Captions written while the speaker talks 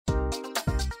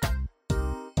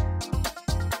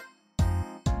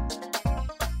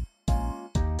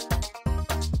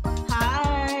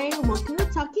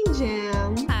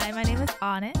My name is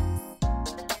Onyx.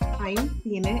 I'm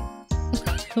Phoenix.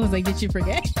 I was like, did you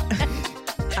forget?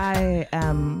 I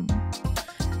am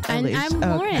And Alicia. I'm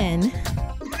Lauren.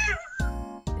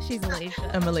 She's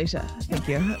Alicia. I'm Alicia. Thank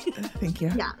you. Thank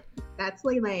you. Yeah, that's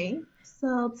Lele.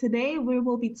 So today we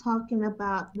will be talking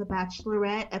about The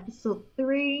Bachelorette episode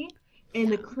 3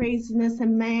 and the craziness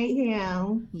and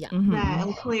mayhem Yeah. Mhm.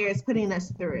 that Claire is putting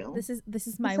us through. This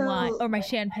is my So- wine or my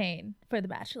champagne for The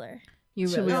Bachelor. You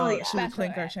Should we really Oh, all yeah. should we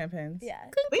clink our Bachelorette. champagnes? Yeah.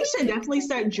 We should definitely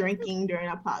start drinking during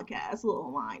our podcast, a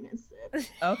little wine and sip.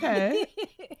 Okay.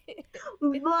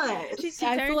 But She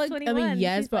I turned feel like 21.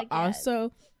 yes, She's but like, yes.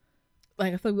 also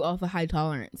like I feel like we all have a high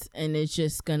tolerance, and it's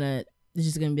just gonna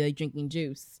be like drinking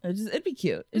juice. It'd be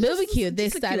cute. It'll be cute. They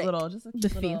Just a cute started- little, just a the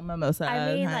cute feel. little mimosa.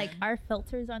 I mean, like our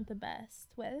filters aren't the best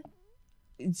with.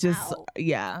 just Ow.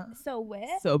 yeah. So with.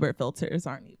 Sober filters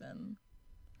aren't even.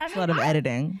 I It's a lot of I-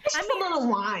 editing. it's just a little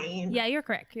wine. Yeah, you're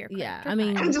correct. You're correct. Yeah, You're I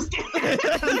mean- fine. I'm just kidding. I'm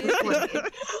just playing.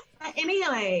 But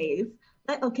anyways,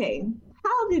 okay.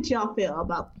 How did y'all feel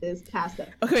about this past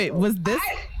episode? Okay, was this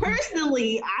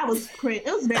I was cringe.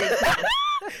 It was very cringe.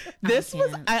 this was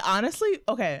can't. I honestly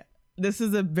okay. This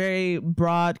is a very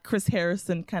broad Chris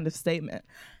Harrison kind of statement.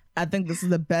 I think this is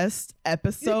the best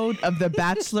episode of The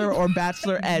Bachelor or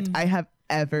Bachelorette I have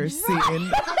ever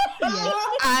seen.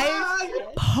 I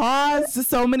paused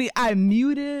so many. I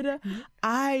muted.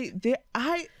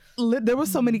 There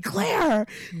was so many Claire.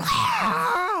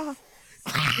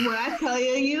 When I tell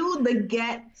you the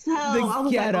ghetto, I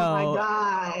was ghetto. like, oh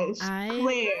my gosh, I-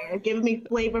 Claire, giving me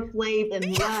Flavor Flav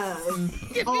and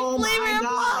love. Oh my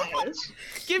gosh,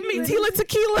 Give me Tila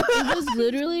Tequila. It was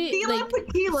literally tequila, like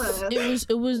tequila.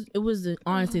 it was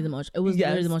honestly the most. It was Yes.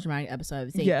 literally the most dramatic episode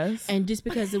I've seen. Yes. And just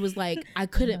because it was like I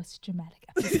The couldn't, most dramatic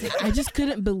episode. I just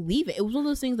couldn't believe it. It was one of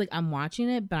those things like I'm watching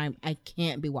it, but I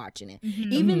can't be watching it.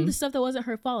 Mhm. Even the stuff that wasn't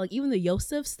her fault, like even the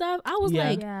Yosef stuff, I was Yeah.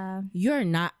 like, Yeah. you're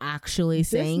not actually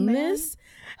saying man- this.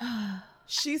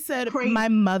 She said, Crazy. "My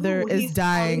mother Ooh, is he's out of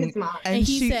dying," his mind. and And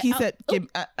he he said, said, oh, give,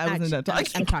 I wasn't done talking.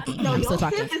 I'm talking. No, I'm still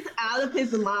talking. Yosef is out of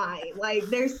his mind. Like,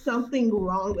 there's something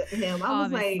wrong with him. I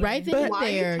was Obviously. like, Right then and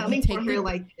why there, are you you coming take for the- her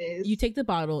like this? You take the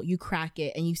bottle, you crack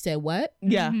it, and you said what?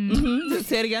 Yeah. Mhm. Mhm.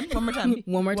 Say it again. One more time.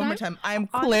 One more One more time? time. I am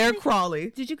Claire Honestly-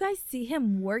 Crawley. Did you guys see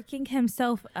him working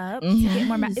himself up to Mhm. get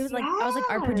more? It was like I was like,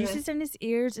 our Yes. producers in his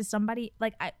ears is somebody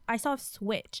like I saw a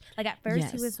switch. Like at first he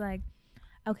Yes. was like,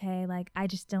 okay, like I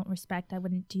just don't respect. I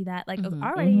wouldn't do that. Like Mhm.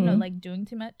 already, you know, Mhm. like doing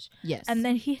too much. Yes. And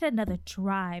then he had another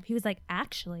drive. He was like,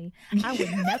 actually, I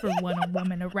would never want a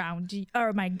woman around you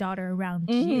or my daughter around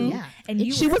you. Mhm. yeah. And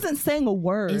you She were- wasn't saying a Is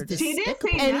word. this- She didn't say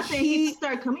And nothing. he- He just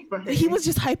started coming for her. He was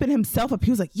just hyping himself up. He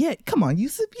was like, "Yeah, come on,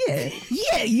 Yusuf.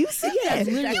 Yeah, Yusuf. Yeah,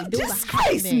 Literally, you there was a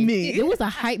hype disgrace man. me." There was a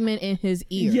hype man in his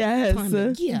ear. Yes. telling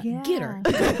him, yeah, get her.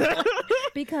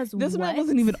 because This man what?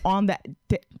 wasn't even on that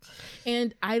day.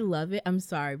 And I love it. I'm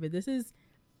sorry, but this is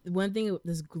one thing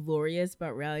that's glorious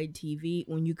about reality TV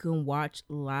when you can watch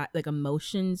like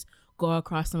emotions go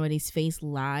across somebody's face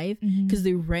live, Mhm. because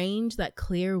the range that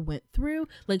Claire went through,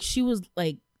 like she was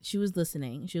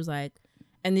listening. She was like,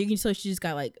 and then you can tell she just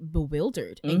got like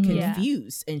bewildered and Mhm. Yeah.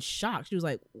 confused and shocked. She was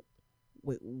like,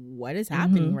 wait, what is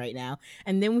happening Mhm. right now?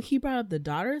 And then when he brought up the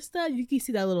daughter stuff, you can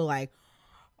see that little like,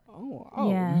 oh,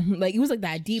 Yeah. like it was like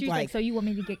that She deep, was like, so you want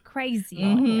me to get crazy?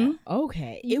 Mhm.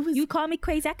 okay. You, It was you call me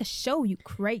crazy, I could show you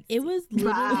crazy. It was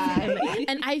literally, Right.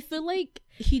 and I feel like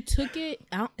he took it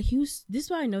out. This is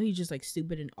why I know he's just like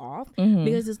stupid and off, Mhm.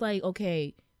 because it's like,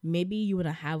 okay, maybe you want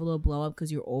to have a little blow up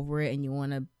because you're over it and you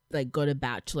want to like go to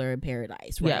Bachelor in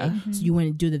Paradise, right? Yeah. Mhm. So you want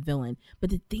to do the villain, but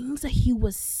the things that he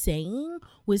was saying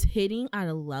was hitting at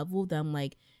a level that I'm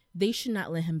like, they should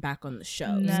not let him back on the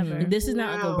show. Never. This is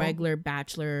not like a No. regular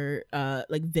Bachelor,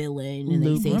 like villain, and they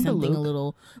Luke, say remember something a Luke?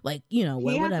 little like He has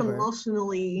whatever.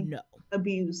 emotionally No.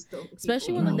 abused.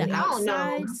 Especially people. when like the I don't know.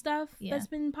 outside stuff Yeah. that's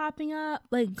been popping up,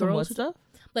 like From what girls, stuff?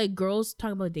 like girls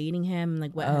talking about dating him, and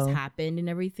like what has Oh. happened and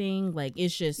everything. Like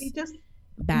it's just He just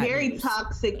bad. very news.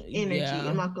 toxic energy. Yeah.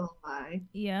 I'm not gonna lie.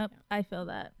 Yep, I feel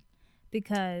that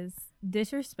because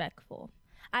disrespectful.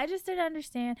 I just didn't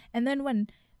understand. And then when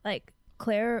like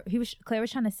Claire was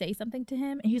trying to say something to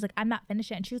him, and he was like, "I'm not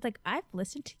finished yet." And she was like, "I've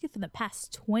listened to you for the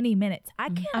past 20 minutes. I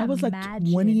can't." I was like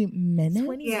imagine 20 minutes.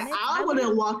 20 Yeah, minutes? I would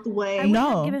have walked away. I wouldn't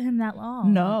No. have given him that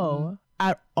long. No,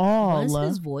 at all. Once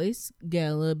his voice get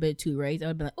a little bit too raised, I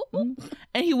would be like, oh,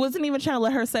 And he wasn't even trying to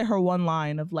let her say her one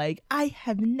line of like, I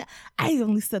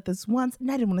only said this once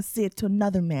and I didn't want to say it to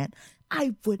another man.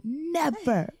 I would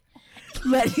never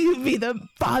let you be the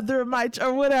father of my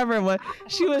or whatever it was.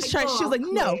 She was trying. She was like,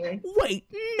 no, Claire. wait,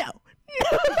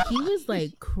 He was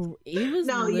like, it was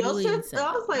No, literally Yosef, insane.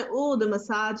 I was like, oh, the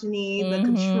misogyny, the Mhm.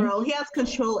 control. He has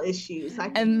control issues. I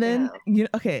can And then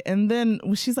tell. and then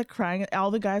when she's like crying,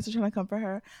 all the guys are trying to comfort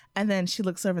her, and then she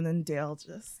looks over, and then Dale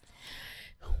just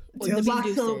The Walks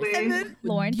producers. over. and then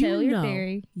Lauren, You tell your know.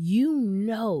 theory.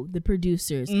 The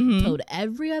producers Mhm. told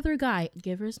every other guy,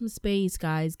 give her some space,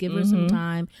 guys, give her some Mhm.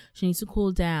 time. She needs to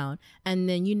cool down. And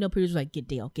then producers like, get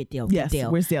Dale, get Dale, yes, get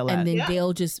Dale. where's Dale at? And then Yeah.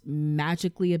 Dale just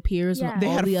magically appears Yeah. when They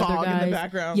all had the fog other guys. in the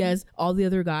background. Yes, all the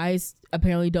other guys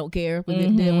apparently don't care. Like, They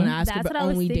didn't want to ask her, That's but what I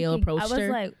was only thinking. Dale approached I was her.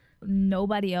 like,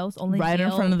 nobody else, only right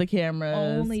Dale, in front of the cameras.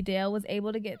 only Dale was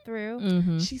able to get through.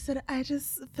 Mhm. She said, "I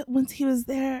just once he was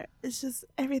there, it's just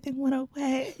everything went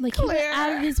away." Like, he went Claire.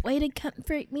 out of his way to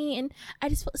comfort me, and I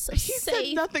just felt so He said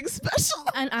safe. nothing special.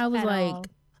 And I was At like, all.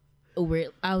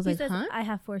 I was He like, says, huh? I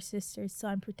have 4 sisters, so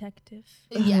I'm protective.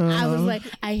 Yeah, I was Uh-huh. like,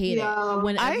 I hate Yeah. it.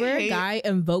 Whenever I a hate- guy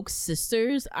invokes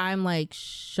sisters, I'm like,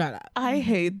 shut up. I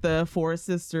hate the 4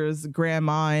 sisters,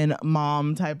 grandma and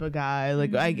mom type of guy.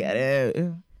 Like I get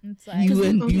it. It's like, You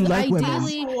and you like women.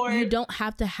 Ideally, Forward. you don't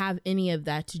have to have any of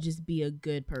that to just be a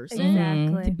good person.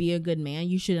 exactly. To be a good man,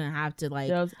 you shouldn't have to like.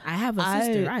 Those- I have a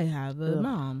sister. I have a Ugh.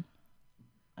 mom.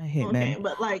 I hate Okay, men.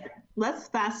 but like, let's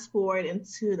fast forward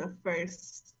into the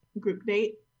first group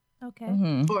date, Okay.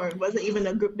 Mhm. or was it even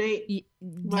a group date?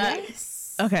 Right.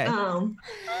 Yes. Okay.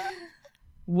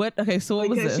 What? Okay. So what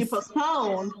was Because this? she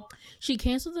postponed. She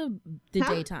canceled the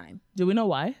Huh? daytime. Do we know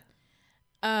why?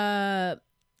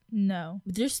 No.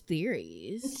 There's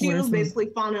theories. She What was are some- basically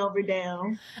fawning over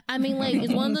Dale. I mean, like,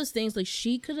 it's one of those things, like,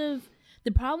 she could have.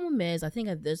 The problem is, I think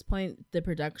at this point, the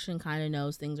production kind of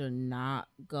knows things are not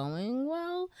going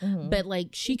well. Mhm. But, like,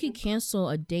 she could cancel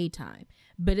a daytime.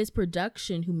 But it's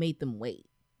production who made them wait.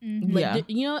 Mhm. Like,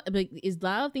 Yeah. like, is a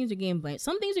lot of things are getting blamed.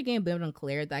 Some things are getting blamed on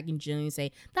Claire that I can genuinely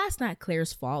say, that's not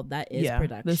Claire's fault. That is yeah,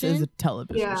 production. this is a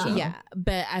television Yeah. show. Yeah,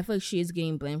 but I feel like she is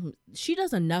getting blamed. She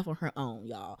does enough on her own,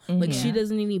 y'all. Like, Mhm. she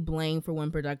doesn't need any blame for when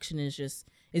production is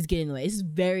getting away. It's a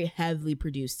very heavily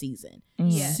produced season. Mhm.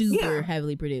 Yes. Super Yeah.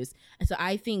 heavily produced. And so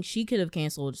I think she could have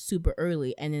canceled super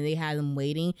early and then they had them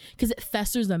waiting because it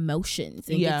festers emotions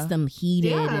and Yeah. gets them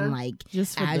heated Yeah. and like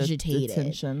Just for agitated. the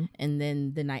tension. And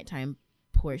then the nighttime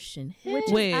portion Which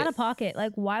hit. Wait. is out of pocket.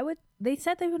 Like, why would they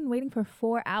said they've been waiting for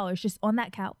 4 hours just on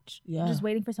that couch, Yeah. just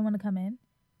waiting for someone to come in?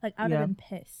 Like, I would Yeah. have been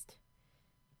pissed.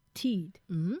 Teed.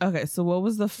 Mhm. Okay. So what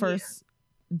was the first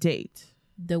date?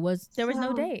 There was There was no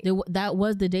So- date. that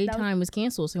was the daytime was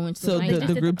canceled, so we went to So the They the, nighttime. just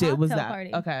the did group date was cocktail that.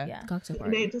 party. Okay. Yeah. cocktail They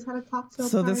party. just had a cocktail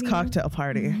So party. this cocktail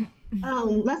party.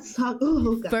 Let's talk.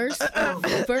 Oh, God. First,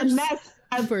 The first, mess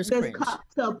of first this cringe.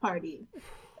 cocktail party.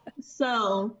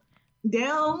 So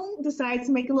Dale decides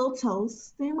to make a little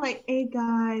toast. They're like, "Hey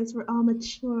guys, we're all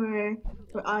mature.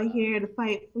 We're all here to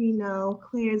fight for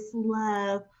Claire's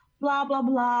love." Blah blah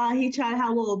blah. He tried to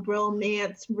have a little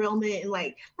bromance, and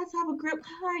like, let's have a group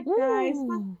hug, guys.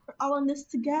 Ooh. We're all in this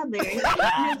together.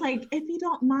 And it's like, if you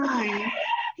don't mind,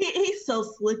 he's so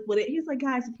slick with it. He's like,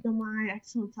 guys, if you don't mind, I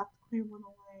just want to talk to Claire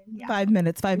one-on-one. Yeah. 5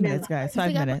 minutes. 5 No. minutes, guys. It's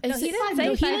 5 like, minutes. No, he didn't say no,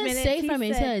 5 he didn't minutes. say He 5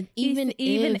 minutes. He said, said, even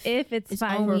if if it's it's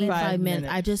 5 only minutes. 5 minutes.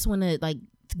 minutes. I just want to like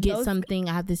get Those- something.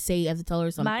 I have to say. I have to tell her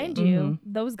something. Mind you, Mhm.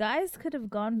 those guys could have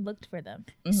gone looked for them.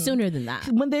 Mhm. Sooner than that.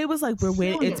 When they was like, we're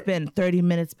waiting, it's Sooner. been 30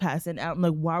 minutes past an hour. I'm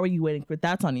like, why were you waiting for?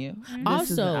 That's on you. This is an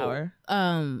Also, hour.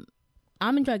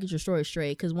 I'm gonna try to get your story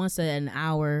straight because one said an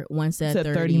hour, one said Said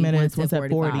 30, 30 minutes, one one said said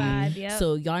 45. 40. Yep.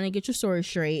 So y'all need to get your story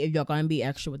straight if y'all gonna be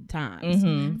extra with the times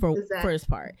Mhm. for Exactly. first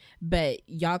part. But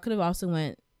y'all could have also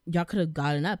y'all could have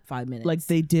gotten up 5 minutes. Like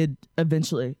they did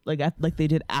eventually, like they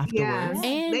did afterwards. Yeah,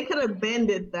 And- they could have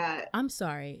bended that. I'm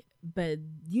sorry, but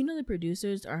the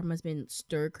producers must have been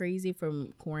stir crazy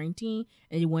from quarantine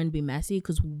and they wanted to be messy.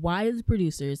 Because why did the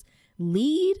producers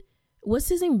lead? What's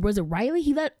his name? Was it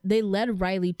Riley? They led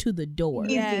Riley to the door.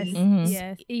 Yes. Mhm.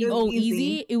 Yes. Oh, Easy.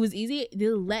 easy. It was easy. They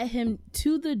let him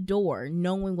to the door,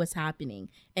 knowing what's happening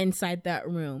inside that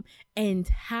room, and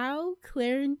how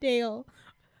Claire and Dale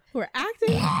were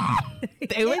acting.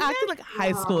 They were acting like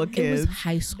high school It was kids.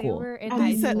 high They school. were in I high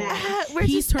He said, school. Nah. we're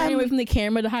He's just turning away from the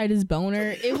camera to hide his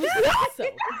boner. It was so.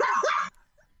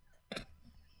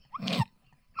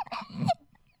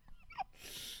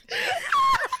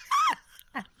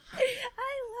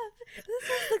 I love this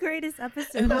was the greatest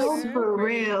episode. No, was ever. for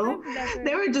real. I've never-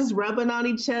 They were just rubbing on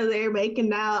each other,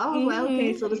 making out. I was like,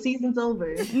 okay, so the season's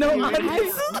over. No, They were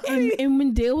honestly. And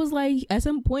when Dale was like, at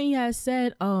some point, he had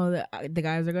said, "Oh, the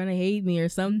guys are gonna hate me" or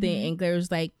something, and Claire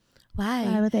was like,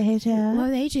 "Why? would they hate you? Why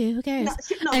would they hate you? Who cares?"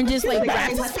 No, And just, like,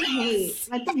 let them hate.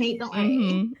 Let them hate, don't hate.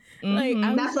 Mhm. Like, Mhm. I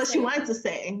was That's what just she like- wanted to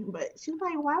say, but she was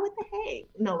like, why would they hate?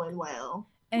 Knowing well.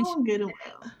 And all good and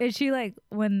well. And she like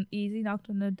when Easy knocked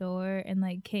on the door and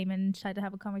like came in and tried to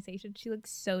have a conversation, she looked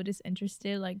so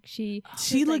disinterested. Like she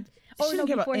She was looked. oh she no, didn't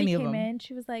care about before he any of came them. in,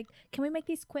 she was like, "Can we make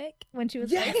these quick?" When she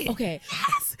was Yes. like, Okay.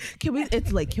 Yes. Can we?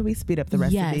 It's like, can we speed up the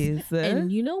recipes?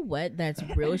 And you know what? That's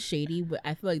real shady. But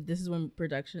I feel like this is when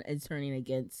production is turning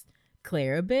against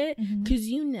Claire a bit, Mhm.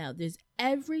 because there's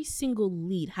every single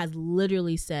lead has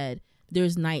literally said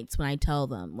there's nights when I tell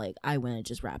them like I want to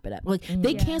just wrap it up. Like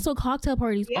they Yeah. cancel cocktail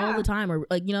parties all Yeah. the time, or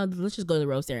like let's just go to the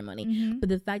rose ceremony. Mhm. But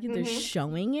the fact that they're Mhm.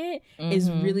 showing it is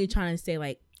Mhm. really trying to say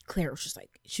like Claire was just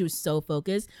like she was so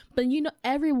focused. But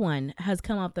everyone has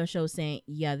come off their show saying,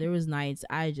 yeah, there was nights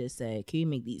I just said, can you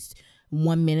make these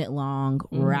 1 minute long,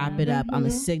 wrap it up, I'm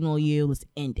gonna Mhm. signal you, let's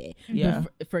end it. Yeah.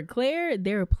 But for Claire,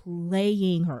 they're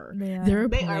playing her. They are. They're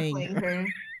They are playing playing her. her.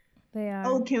 they are.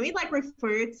 Oh, can we like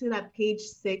refer to that page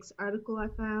 6 article I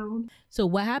found? So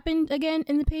what happened again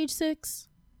in the page 6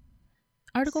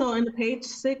 article? So in the page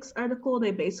 6 article,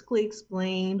 they basically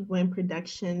explained when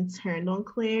production turned on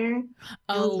Claire.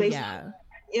 oh basically- yeah.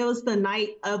 It was the night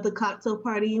of the cocktail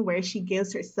party where she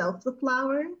gives herself the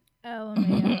flower. Oh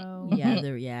no.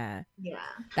 Yeah. Yeah.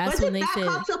 That's was when it they that said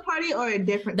cocktail party or a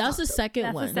different? that was the cocktail second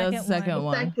That's the one. That was the second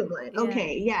one. Second one. Yeah.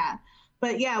 Okay, yeah.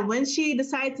 But yeah, when she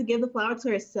decided to give the flower to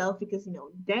herself because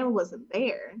Dale wasn't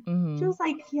there, Mhm. she was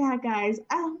like, "Yeah, guys,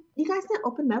 you guys didn't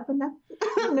open up enough,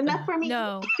 enough for me."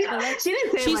 No. But let's, she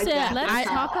didn't say She it like said that. let's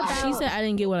talk about- She said I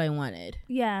didn't get what I wanted.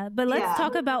 yeah, but let's Yeah.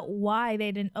 talk about why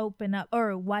they didn't open up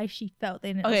or why she felt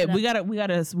they didn't. Okay, open up.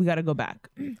 we gotta go back.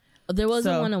 There was a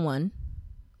So- 1-on-1.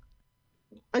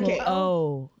 Okay.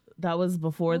 Oh, that was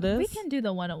before this. We can do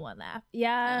the 101 laugh.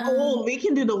 Yeah. Oh, we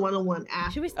can do the 101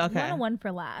 after. Should we Okay. 101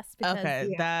 for last? Because Okay,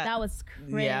 Yeah. that was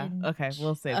cringe. yeah. Okay,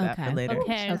 we'll save that for Okay. later.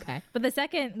 Okay. Okay. But the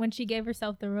second when she gave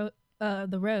herself the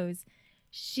rose,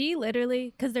 she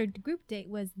literally because their group date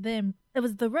was them. It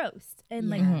was the roast, and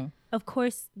like Yeah. Mhm. of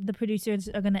course the producers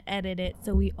are gonna edit it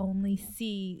so we only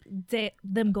see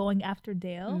them going after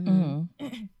Dale, Mhm.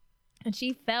 Mhm. and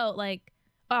she felt like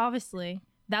obviously.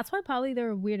 That's why probably they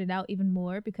were weirded out even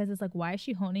more because it's like, why is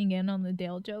she honing in on the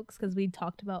Dale jokes? Because we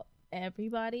talked about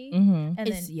everybody, Mhm. and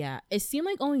then It seemed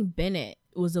like only Bennett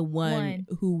was the one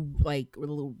who like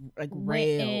went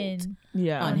railed in.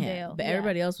 Yeah. on on him, Dale, but yeah.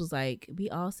 everybody else was like, we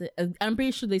all said. I'm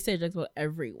pretty sure they said jokes about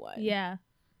everyone. Yeah.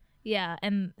 Yeah.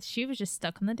 And she was just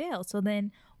stuck on the Dale. So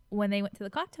then when they went to the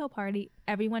cocktail party,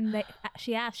 everyone that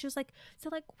she asked, she was like, so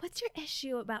like, what's your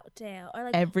issue about Dale? Or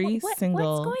like Every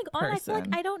single what's going on? I feel like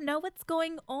person. I don't know what's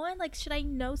going on. Like, should I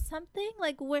know something?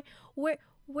 Like where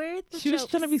are the She was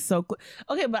jokes? trying to be so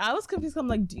okay, but I was confused. I'm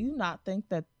like, do you not think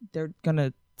that they're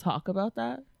gonna talk about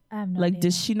that? I have no Like, idea.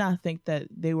 did she not think that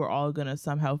they were all gonna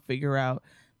somehow figure out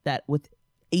that with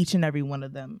each and every one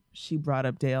of them, she brought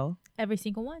up Dale? Every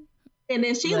single one. And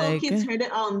then she Like- low-key turned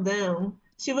it on them.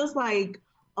 She was like,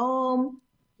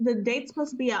 the date's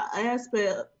supposed to be about us,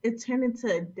 but it turned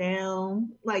into Dale.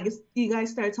 Like, you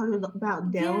guys started talking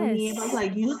about Dale and me. And I was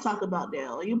like, you talked about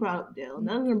Dale. You brought up Dale.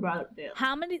 None of them brought up Dale.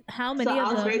 How many So I of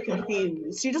was them? very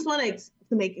confused. She just wanted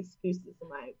to make excuses, in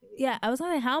my opinion. Yeah, I was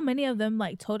wondering how many of them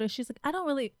like told her she's like, I don't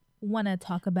really want to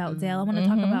talk about Dale. I want to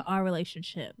talk Mhm. about our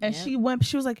relationship. And Yep.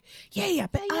 she was like, yeah,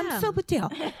 but Yeah. I'm so with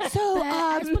Dale. So, But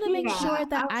I just want to make yeah, sure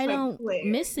that I I was like, don't Claire.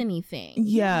 miss anything.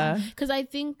 yeah. Because I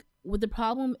think what the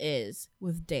problem is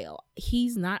with Dale,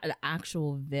 he's not an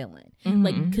actual villain. Mhm.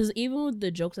 Like, because even with the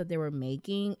jokes that they were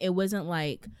making, it wasn't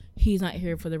like he's not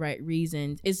here for the right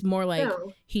reasons. It's more like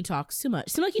No. he talks too much.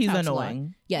 Seems like he he's talks a lot.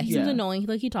 annoying. Yeah, he seems Yeah. annoying.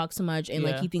 Like he talks too much, and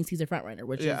like Yeah. he thinks he's a front runner,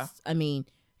 which Yeah. is, I mean,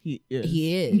 He is.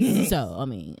 he is. So I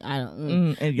mean, I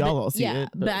don't. And y'all But- all see yeah, it.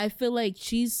 but I feel like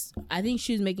I think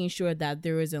she's making sure that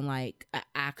there isn't like an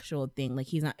actual thing. Like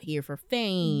he's not here for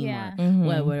fame Yeah. or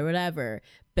Mhm. whatever.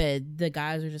 But the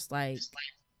guys are just like,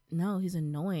 no, he's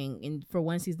annoying. And for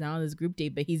once, he's not on this group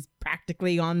date, but he's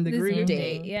practically on the This group group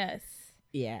date. yes.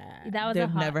 Yeah. That was a They've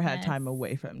hot never had mess. time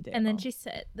away from Dale. And then she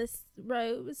said, "This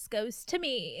rose goes to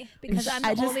me because I'm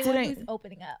I the just only one didn't- who's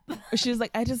opening up." she was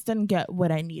like, I just didn't get what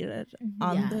I needed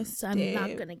on Yeah, this so I'm day.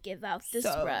 not gonna give out this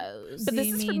So- rose. But Do this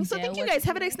you is for me, mean so Dale thank you was guys.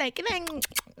 Have a me? nice night. Good night.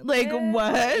 Like, Yeah.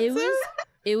 what?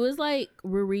 It was like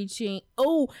we're reaching.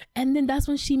 Oh, and then that's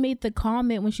when she made the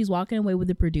comment when she's walking away with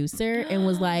the producer and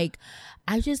was like,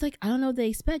 I don't know what they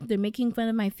expect. They're making fun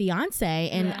of my fiance,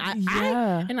 and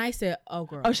Yeah. I said, oh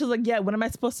girl, Oh, she was like, yeah, what am I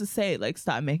supposed to say? Like,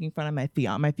 stop making fun of my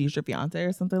future fiance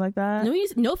or something like that?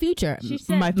 no future. She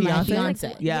said, My fiance? She's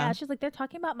like, Yeah. yeah. She's like, they're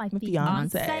talking about my My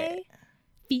fiance. fiance.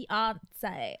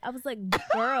 Fiance. I was like,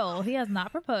 girl, he has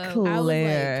not proposed. Cool. I was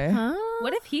Claire. like, huh?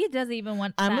 What if he doesn't even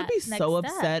want? I'm gonna that be next so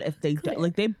step? upset if they Claire.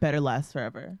 like they better last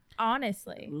forever.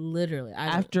 Honestly. Literally.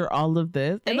 After all of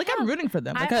this, and They like I'm have- rooting for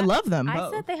them. Like I love them I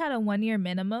both. said they had a 1 year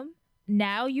minimum.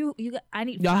 Now I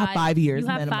need Y'all have 5 years You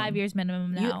have minimum. 5 years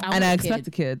minimum now. I and I want a expect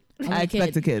a kid. I want I a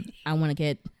expect a kid. I want a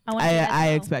kid. want I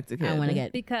expect a kid. I want to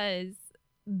get. because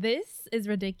this is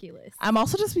ridiculous. I'm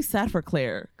also just be sad for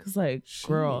Claire because like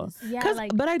girl. Jeez. Yeah,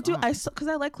 like But I do God. because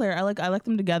I like Claire. I like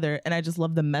them together, and I just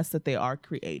love the mess that they are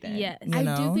creating. Yes. you I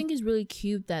know? do think it's really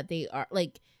cute that they are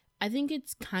like. I think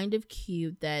it's kind of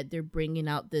cute that they're bringing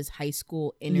out this high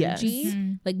school energy, Yes.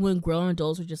 Mhm. like when grown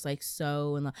adults are just like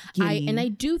so and Giddy. I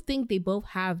do think they both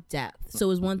have depth.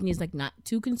 So it's one thing is like not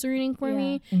too concerning for Yeah.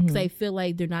 me because Mhm. I feel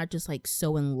like they're not just like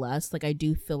so in lust. Like I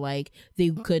do feel like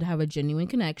they could have a genuine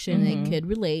connection, Mhm. they could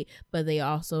relate, but they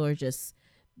also are just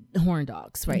horn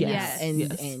dogs right Yes. now, and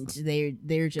Yes. and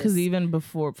they're just Because even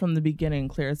before, from the beginning,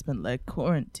 Claire's been like,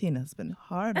 quarantine has been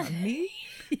hard on me.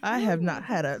 I have not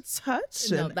had a touch.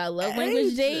 no, in that love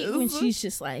language date when ages." she's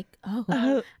just like, oh,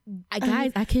 Uh,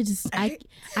 guys, I could just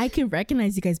I can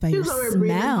recognize you guys by She your was over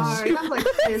breathing smell. hard. I was like,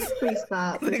 "Sis, please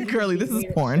stop. Like, girly, this is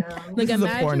porn. Like This is a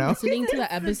imagine porno. listening to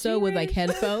the episode with like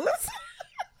headphones.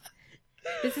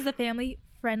 This is a family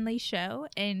friendly show,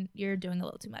 and you're doing a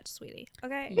little too much, sweetie.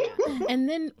 Okay. And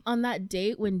then on that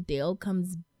date when Dale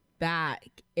comes back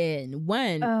in,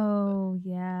 when Oh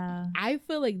yeah. I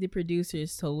feel like the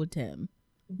producers told him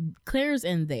Claire's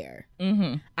in there.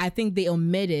 mhm. I think they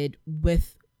omitted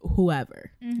with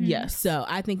whoever. Mhm. Yes. So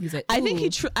I think he's like, I think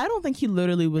ooh. I don't think he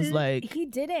literally was like, he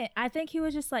didn't. I think he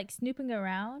was just like snooping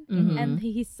around, Mhm. and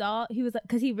he saw he was like,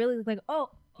 because he really was like, oh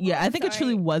yeah, I think it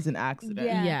truly sorry. was an accident.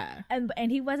 Yeah. yeah.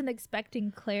 and he wasn't expecting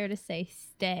Claire to say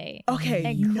stay. Okay.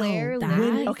 And you Claire know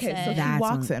literally that. Okay, so said, he That's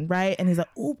walks on- in, right? And he's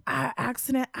like, "Oop,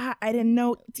 accident. I didn't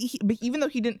know." But even though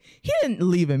he didn't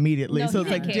leave immediately. No, So he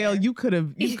it's like, didn't Dale, care. you could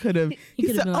have. He could've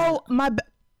said, been "Oh, like- my bad.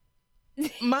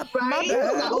 My Right?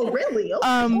 bad." Oh, really?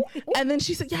 Okay. And then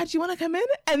she said, "Yeah, do you want to come in?"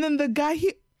 And then the guy,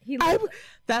 he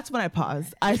that's when I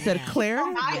paused. I said, "Claire,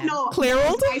 I know.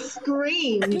 Clairald?" I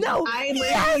screamed. No. I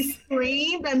literally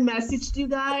screamed and messaged you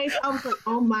guys. I was like,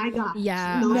 oh my god.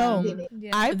 Yeah. No. I didn't.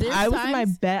 yeah. I There's was in my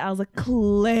times- bed. I was like,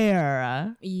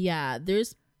 "Claire." Yeah,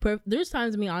 there's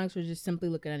times me and Onyx were just simply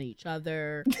looking at each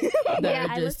other. that yeah,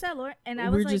 are I just, looked at Lauren, and I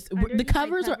we're was like, just the underneath my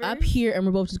covers are up covers. here, and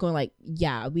we're both just going like,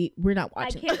 yeah, we're not I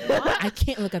watching. can't watch. I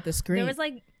can't look at the screen. There was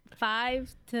like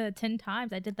 5 to 10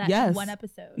 times I did that Yes. in one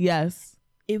episode. Yes,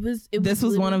 this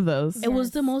was one of those. It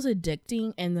was the Yes. most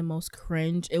addicting and the most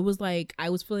cringe. It was like I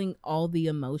was feeling all the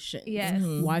emotions. Yes.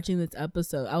 Mhm. Watching this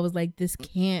episode, I was like, this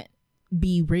can't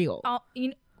be real. You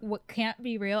know, what can't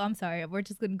be real? I'm sorry. We're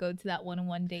just gonna go to that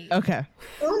one-on-one date. Okay.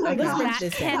 Oh my Let's god. break That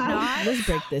this down. cannot- Let's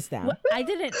break this down. What- I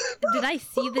didn't. Did I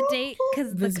see the date?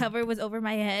 Because the This- cover was over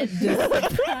my head.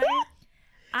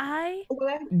 I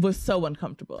Was so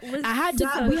uncomfortable. was. I had to.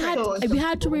 That We was had. so We had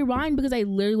to uncomfortable. rewind because I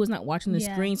literally was not watching the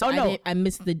Yeah. screen. So Oh, no. I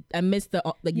missed the.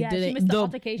 Like Yeah, you she didn't. missed the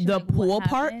altercation, The like, what pool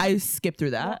part, happened. I skipped through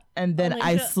that, What? and then Oh my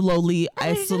I God.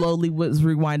 slowly was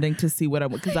rewinding to see what I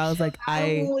because I was like,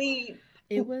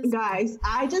 It was. Guys,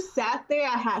 I just sat there.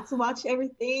 I had to watch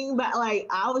everything, but like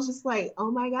I was just like, oh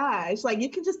my gosh. Like you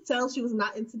can just tell she was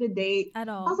not into the date. at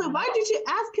all. I was like, why did you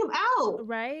ask him out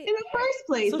Right? in the first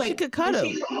place? So she like could cut when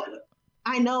him.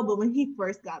 I know, but when he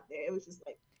first got there, it was just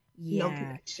like no Yeah.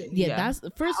 connection. Yeah, Yeah. that's the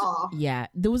first. Aw. Yeah,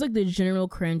 there was like the general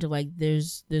cringe of like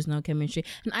there's no chemistry,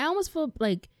 and I almost felt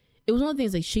like it was one of the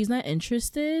things like she's not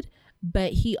interested,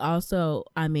 but he also,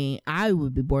 I mean, I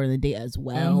would be bored on the date as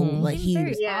well. Mhm. Like He seemed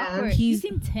very Yeah. awkward. He He's-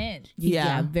 seemed tense.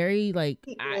 yeah, very like.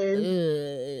 He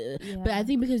But I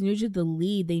think because usually the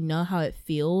lead, they know how it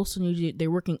feels, so usually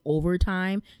they're working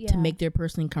overtime to make their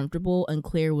person comfortable, and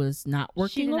Claire was not She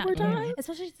working did not- overtime.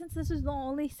 especially since this was the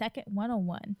only second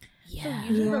one-on-one. Yeah. So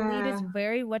usually the lead is Yeah.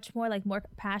 very much more like more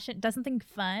passionate, does something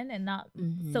fun and not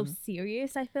so Mhm.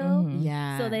 serious. I feel Mhm.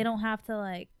 Yeah. so they don't have to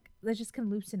like they just can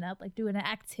loosen up, like do an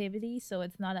activity, so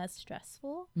it's not as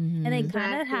stressful. Mhm. And they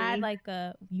kind of Exactly. had like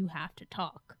a you have to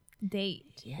talk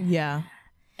date, Yeah.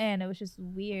 and it was just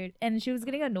weird. And she was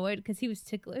getting annoyed because he was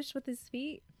ticklish with his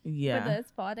feet for Yeah. the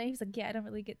spa day. He was like, "Yeah, I don't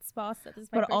really get spa stuff." This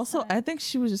is my But first also, time." I think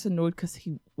she was just annoyed because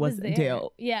he Was wasn't there.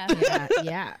 Dale. Yeah. yeah,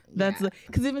 yeah. That's yeah.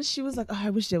 because even she was like, "Oh,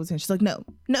 I wish Dale was here." She's like, "No.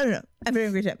 I'm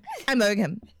very great him. I'm loving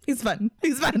him. He's fun.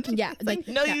 He's fun." Yeah, It's like,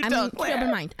 no, yeah, you I'm don't. keep in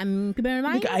Claire. mind. I'm keeping in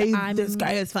mind. This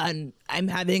guy is fun. I'm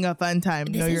having a fun time.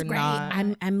 This No, is you're great. not.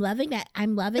 I'm loving it.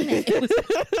 I'm loving it. It was-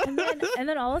 and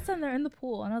then all of a sudden they're in the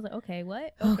pool, and I was like, "Okay,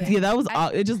 what?" Yeah, that was.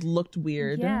 I- It just looked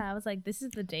weird. Yeah, I was like, "This is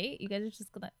the date. You guys are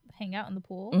just gonna hang out in the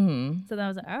pool." Mm-hmm. So then I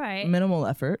was like, "All right." Minimal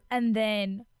effort. And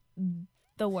then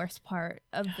the worst part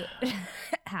of the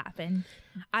happened.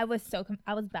 I was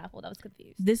baffled. I was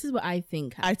confused. this is what I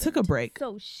think. I took a break.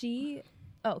 So she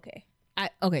Oh, okay.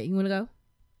 Okay, you want to go?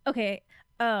 Okay.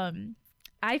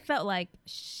 I felt like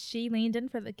she leaned in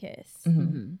for the kiss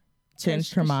Mm-hmm.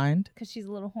 Changed her mind. because she's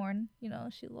a little horn. She's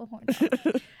a little horn.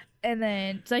 dog. And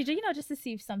then, so just to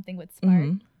see if something would spark.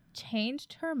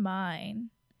 Changed her mind.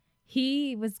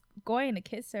 He was going to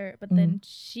kiss her, but then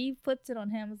she flipped it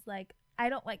on him. Was like, I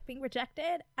don't like being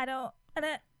rejected. I don't.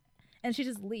 And she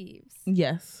just leaves.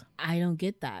 Yes. I don't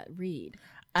get that read.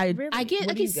 Really? I get What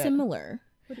like do you it's get? similar,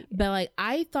 What do you get? but like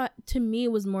I thought to me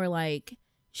it was more like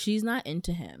she's not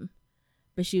into him,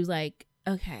 but she was like,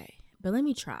 okay, but let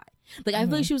me try. Like I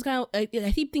feel like she was kind of. I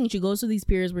keep thinking she goes through these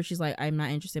periods where she's like, I'm not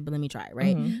interested, but let me try,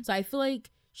 right? So I feel like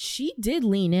she did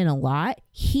lean in a lot.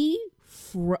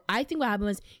 I think what happened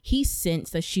was he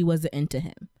sensed that she wasn't into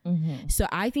him. So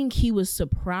I think he was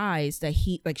surprised that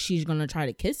she's gonna try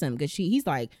to kiss him because he's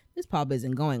like, this probably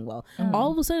isn't going well.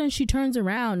 All of a sudden she turns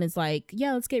around and is like,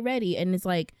 yeah, let's get ready, and it's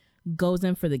like goes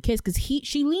in for the kiss because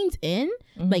she leans in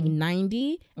like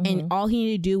 90 and all he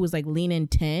needed to do was like lean in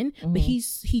 10, but he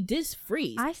did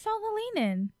freeze. I saw the lean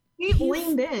in. He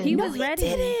leaned in. He No, was he ready.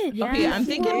 didn't. Yeah. Okay, I'm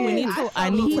thinking we need to.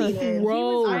 I need to.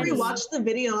 Bro, I ready. rewatched the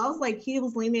video. I was like, he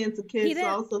was leaning into kiss. He So I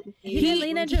didn't- was so confused. He didn't lean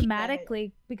in when he did that.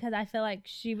 dramatically because I feel like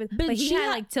she was, But but he she had had-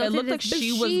 like It tilted looked like his,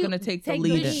 she was gonna take the take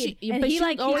lead. the in. lead. But And she he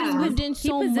like already yeah. moved in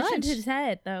so he much. positioned his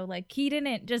head though, like he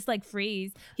didn't just like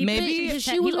freeze. He Maybe positioned his She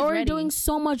head. He was already ready. doing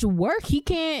so much work. He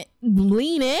can't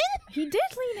lean in, He did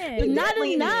lean but in. not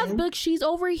lean enough. in. But she's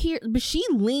over here. But she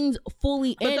leans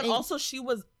fully But in. then and- also she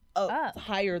was Up.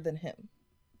 higher than him.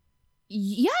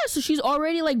 yeah, so she's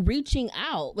already like reaching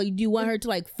out. Like, do you want her to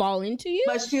like fall into you?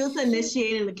 But she was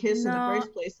initiating the kiss in No, the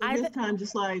first place. So I this th- time,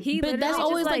 just like He But that's literally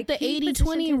always just, like the he 80-20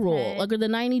 positioned his rule, head. like or the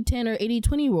 90-10 or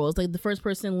 80-20 rules. Like the first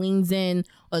person leans in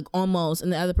like almost,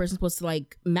 and the other person's supposed to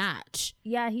like match.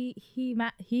 Yeah, he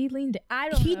leaned. I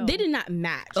don't He know. they did not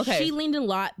match. Okay. She leaned in a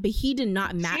lot, but he did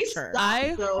not match she her.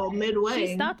 stopped though midway.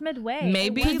 She stopped midway.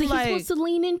 Maybe Because he's like supposed to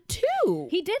lean in too.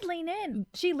 He did lean in.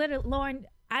 She literally, Lauren.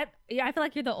 I feel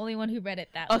like you're the only one who read it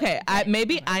that way. okay.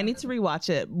 I need to rewatch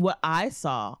it. What I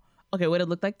saw. Okay, what it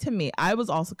looked like to me. I was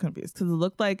also confused because it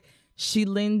looked like she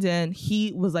leaned in.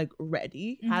 He was like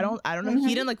ready. I don't know.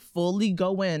 He didn't like fully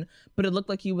go in, but it looked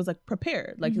like he was like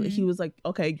prepared. Like he was like,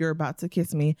 okay, you're about to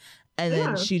kiss me, and Yeah.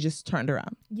 then she just turned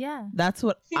around. Yeah. That's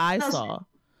what She- I no, she- saw.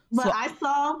 But So- I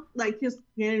saw like just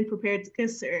getting prepared to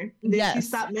kiss her. And then she Yes.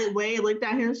 stopped midway, looked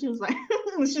at him. She was like,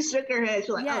 she shook her head.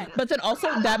 She was like, Yeah. oh, no. But then also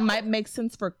that might make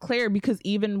sense for Claire because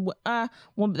even well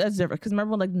that's different because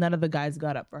remember when like none of the guys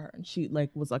got up for her and she like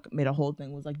was like made a whole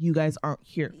thing was like you guys aren't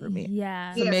here for me.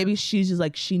 Yeah. So Yeah. maybe she's just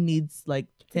like she needs like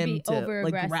him be to like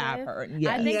over-aggressive. grab her. And I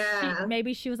yes. think Yeah.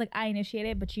 maybe she was like, I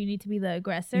initiated, but you need to be the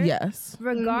aggressor. Yes.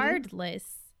 Regardless,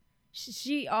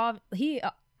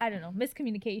 I don't know,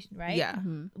 miscommunication, right? Yeah.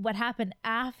 Mhm. What happened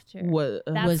after? What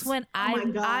That's was- when my I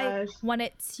gosh.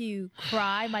 wanted to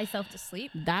cry myself to sleep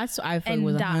That's I feel And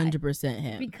was die. 100%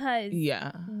 him. because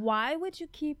yeah. why would you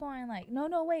keep on like no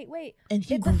wait And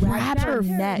he it's a grabbed her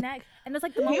grabbed neck. and it's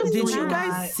like the He most was Did doing you a guys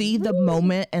lot. see the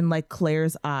moment in like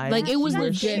Claire's eyes? Like it was she got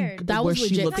legit. scared. That where was she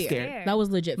legit. looked fear. scared. That was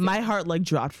legit. My fear. heart like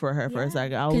dropped for her for a Yeah.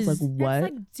 second. I was like, 'Cause what?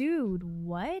 That's like, dude,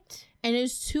 what? And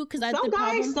it's too because I Some the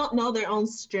guys problem. don't know their own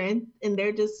strength and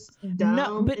they're just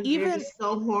dumb. but and even- they're just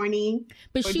so horny.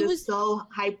 But or she just was so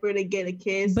hyper to get a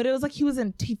kiss. But it was like he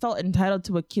felt entitled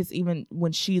to a kiss even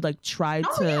when she like tried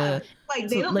oh, to yeah. Like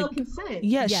they to, don't like, know consent.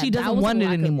 yeah, Yeah, she that doesn't was want a it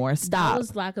lack of- anymore. That Stop.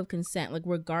 was lack of consent. Like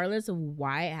regardless of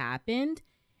why it happened,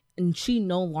 and she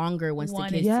no longer wants to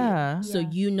Wanted kiss to. Yeah. you. So Yeah.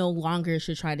 you no longer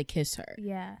should try to kiss her.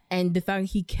 Yeah. And the fact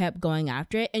he kept going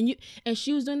after it, and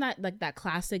she was doing that like that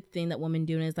classic thing that women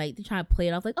do, and is like they try to play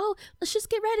it off like, oh, let's just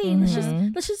get ready, and let's just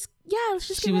She get was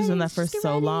ready. doing that let's for just get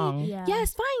so ready. long. Yeah. Yeah,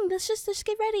 it's fine. Let's just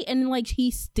get ready. And like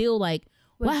he's still like,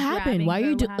 Was what happened? grabbing Why are her,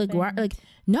 you what like why, happened? like?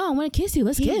 No, I want to kiss you.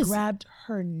 Let's He kiss. grabbed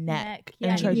her neck Yeah,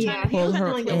 and tried he to Yeah, he pull was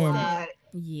her doing a in. lot.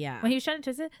 Yeah. When he was trying to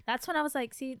twist it, that's when I was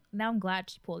like, see, now I'm glad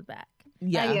she pulled back.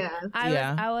 Yeah.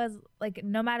 Yeah. I was like,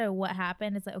 no matter what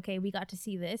happened, it's like, okay, we got to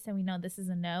see this and we know this is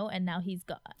a no, and now he's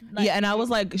gone. Like, Yeah, and I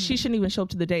was like, she shouldn't even show up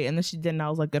to the date, and then she didn't. I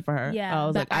was like, good for her. Yeah, I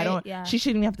was but like, I don't. yeah. She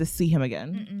shouldn't even have to see him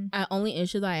again. mm-mm. Only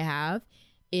issue that I have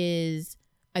is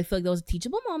I feel like that was a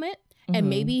teachable moment, Mhm. and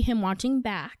maybe him watching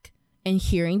back and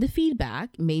hearing the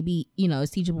feedback, maybe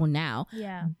it's teachable now.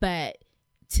 Yeah. But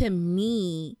to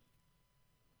me,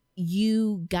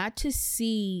 you got to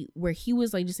see where he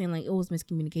was like just saying like it was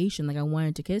miscommunication, like I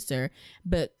wanted to kiss her,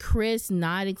 but Chris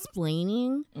not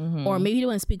explaining, Mhm. or maybe he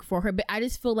didn't speak for her, but I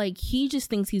just feel like he just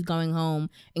thinks he's going home,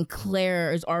 and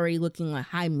Claire is already looking like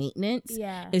high maintenance.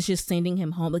 Yeah. It's just sending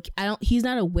him home. Like he's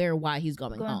not aware why he's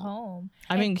going Going home. home.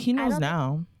 I mean, he I knows don't-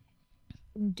 now.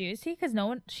 Do see? Because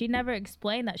she never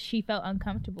explained that she felt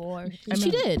uncomfortable or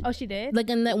She did. Oh, she did. Like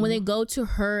in that when they go to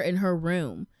her in her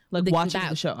room, Like watching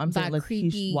the show. I'm saying that like creepy-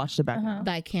 he watched the background.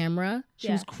 that camera.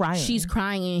 She was crying. She's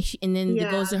crying, and then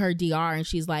it goes to her DR, and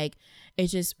she's like, "It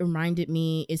just reminded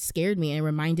me. It scared me, and it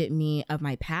reminded me of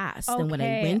my past and what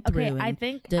I went through." Okay, and I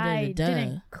think I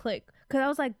didn't click because I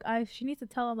was like, she needs to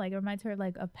tell him like it reminds her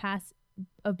like of past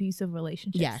abusive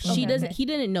relationships. Yeah, she doesn't. He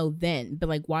didn't know then, but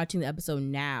like watching the episode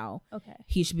now,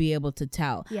 he should be able to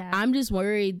tell. Yeah, I'm just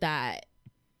worried that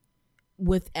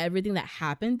with everything that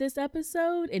happened this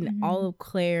episode and all of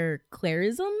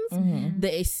Claireisms,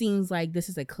 that it seems like this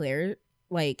is a Claire,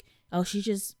 like, oh, she's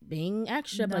just being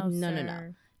extra. But like,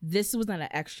 no. This was not an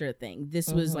extra thing.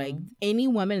 This was like any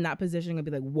woman in that position would be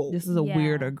like, whoa. This is a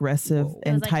weird, aggressive,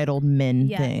 entitled men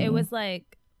thing. It was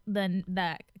like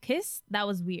that kiss that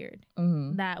was weird.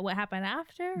 That what happened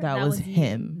after that was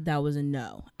him. That was a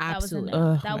no. Absolutely.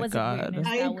 That was a weirdness.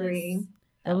 I agree.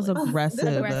 That was aggressive.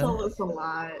 That was a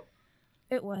lot.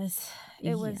 It was.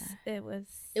 This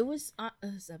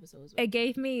episode was it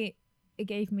gave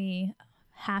me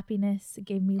happiness. It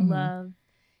gave me love.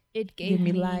 It gave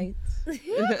me light.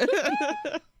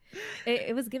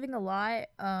 It was giving a lot.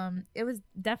 It was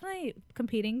definitely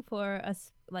competing for a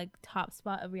like top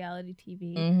spot of reality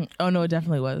TV. Oh no, it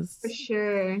definitely was. For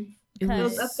sure. It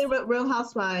was up there with Real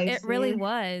Housewives. It really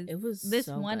was. It was this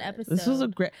so one good. episode. This was a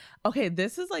great. Okay,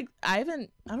 this is like I don't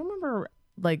remember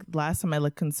like last time I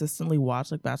like consistently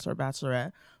watched like Bachelor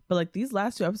Bachelorette, but like these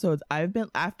last 2 episodes I've been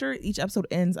after each episode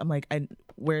ends I'm like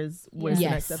where's the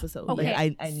next episode? Okay,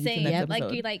 like I need the next episode.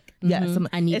 Like you like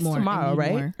I need it's more. Tomorrow,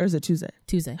 right? More. Or is it Tuesday?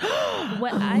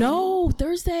 No,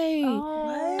 Thursday.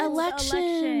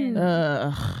 Election.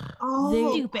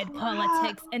 Stupid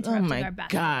politics interrupting our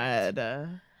battle.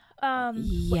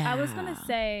 What I was gonna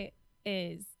say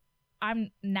is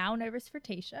I'm now nervous for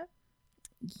Tayshia.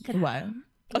 Why?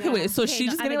 Okay, wait. So she's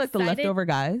just getting like the leftover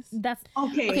guys. That's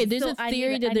okay. There's a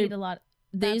theory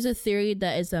there's a theory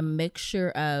that it's a mixture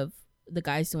of the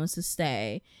guys who wants to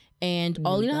stay and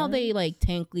all. You know how they like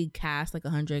technically cast like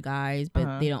 100 guys,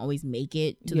 but they don't always make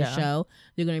it to the show.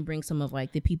 They're gonna bring some of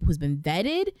like the people who's been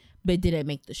vetted but didn't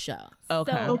make the show.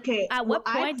 Okay. At what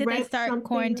point did they start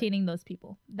quarantining those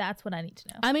people? That's what I need to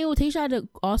know. I mean, well, Tayshia had to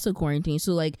also quarantine.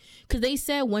 So like, because they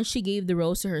said once she gave the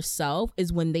rose to herself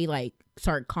is when they like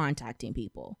start contacting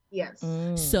people. Yes.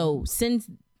 So since,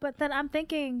 but then I'm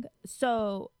thinking,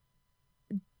 so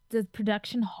does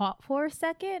production halt for a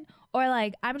second, or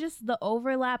like I'm just the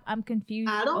overlap? I'm confused.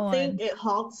 I don't think it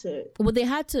halted. Well,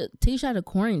 Tayshia had to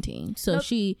quarantine, so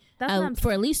she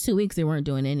for at least 2 weeks they weren't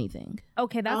doing anything.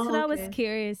 Okay, that's what I was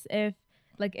curious if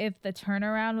the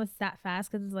turnaround was that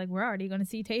fast, because it's like we're already going to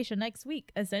see Tayshia next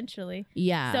week, essentially.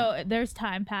 Yeah. So there's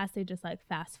time passed. They just like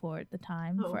fast forward the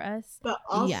time for us. But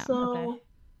also,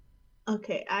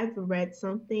 okay, I've read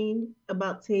something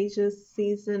about Tayshia's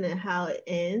season and how it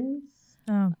ends.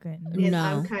 Oh goodness. And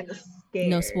I'm kind of scared.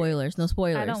 No spoilers.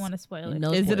 I don't want to spoil it.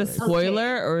 No is spoilers. it a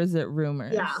spoiler or is it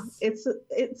rumors? Yeah, it's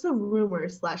a rumor /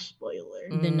 spoiler.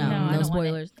 No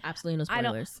spoilers. Absolutely no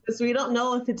spoilers. Because we don't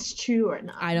know if it's true or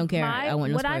not. I don't care. I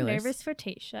want no spoilers. What I'm nervous for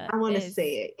Tayshia. I want to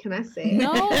say it. Can I say it?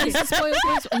 No, it's a spoiler.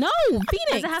 No,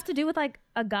 Phoenix. Does it have to do with like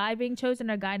a guy being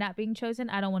chosen or a guy not being chosen?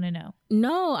 I don't want to know.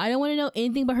 No, I don't want to know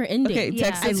anything but her ending. Okay,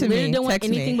 text it to me. Don't want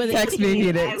anything but text me,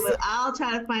 Phoenix. I'll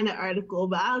try to find an article,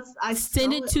 but I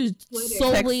send it to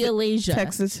solely Alasia.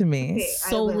 Text it to me. Okay,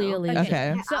 solely Alasia.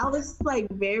 Okay. So I was like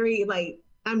very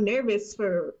I'm nervous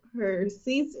for her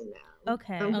season now.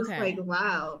 Okay. I'm just like,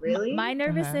 wow, really? My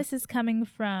nervousness is coming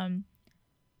from,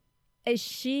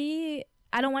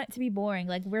 I don't want it to be boring.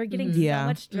 Like we're getting so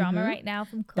much drama right now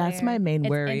from Claire. That's my main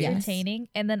worry. It's entertaining,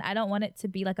 and then I don't want it to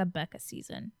be like a Becca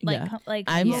season.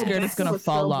 I'm scared it's gonna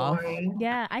fall off.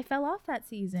 Yeah, I fell off that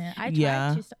season. I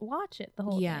tried to watch it the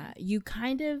whole thing. You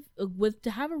kind of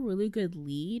to have a really good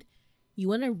lead. You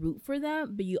want to root for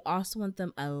them, but you also want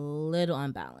them a little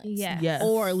unbalanced. Yes.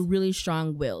 Or really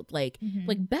strong-willed. Like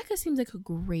Becca seems like a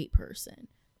great person.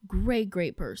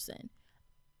 Great person.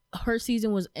 Her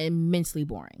season was immensely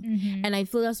boring. And I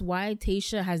feel that's why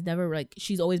Tayshia has never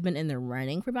she's always been in the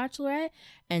running for Bachelorette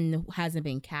and hasn't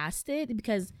been casted,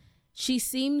 because she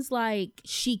seems like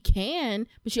she can,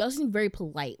 but she also seems very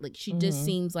polite. Like she just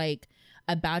seems like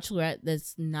a Bachelorette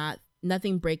that's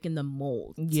nothing breaking the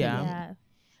mold. Yeah.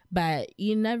 But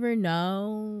you never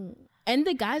know. And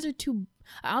the guys are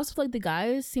I also feel like the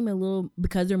guys seem a little,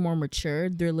 because they're more mature,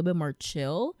 they're a little bit more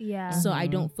chill. Yeah. So I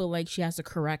don't feel like she has to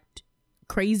correct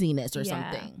craziness or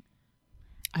something.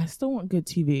 I still want good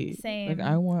TV. Same. Like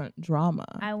I want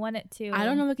drama. I want it too. I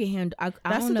don't know if I can handle.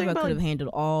 I don't know if I could have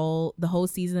handled the whole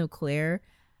season of Claire.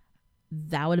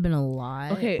 that would have been a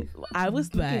lot. Okay, I was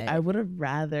thinking But- I would have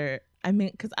rather. I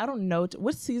mean, because I don't know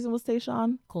what season was Tayshia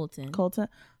on. Colton.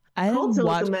 I didn't Colton was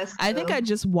watch. a mess, I think though. I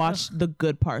just watched the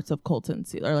good parts of Colton,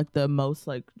 or like the most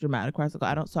like dramatic parts. Like,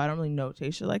 I don't really know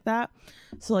Tayshia like that.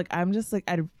 So like I'm just like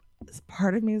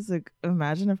part of me is like,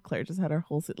 imagine if Claire just had her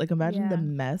whole like imagine the Yeah.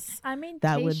 mess I mean,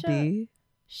 that would Tayshia, be.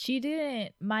 She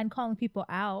didn't mind calling people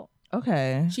out.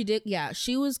 Okay. She did, yeah.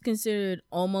 She was considered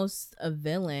almost a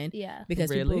villain Yeah. because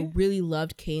Really? people really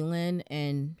loved Kaylin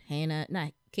and Hannah.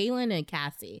 Not Kaylin and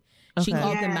Cassie. She Okay.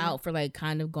 called them Yeah. out for like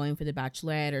kind of going for the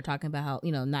Bachelorette or talking about how,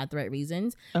 not the right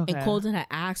reasons. Okay. And Colton had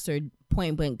asked her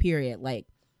point blank period, like,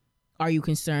 are you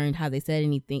concerned how they said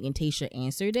anything? And Tayshia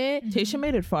answered it. Tayshia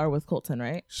made it far with Colton,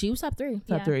 right? She was top 3.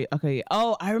 Top Yeah. 3. Okay.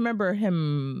 Oh, I remember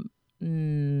him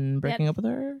breaking up with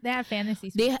her. They had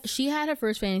fantasy. She had her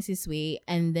first fantasy suite,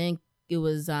 and then it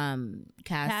was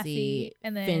Cassie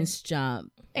and then Finch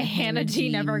jump. and Hannah G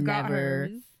never got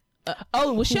hers.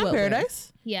 Oh, was she Who on it was?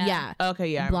 Paradise? Yeah. Yeah. Okay,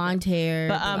 yeah. I remember. Blonde hair.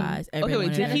 But, eyes, okay, wait, everyone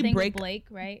did had And it. the he thing with break- Blake,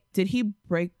 right? Did he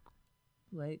break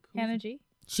Blake? Hannah G.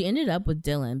 She ended up with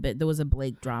Dylan, but there was a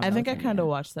Blake drama. I think I with him, kind of yeah.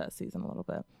 watched that season a little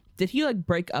bit. Did he like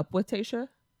break up with Tayshia?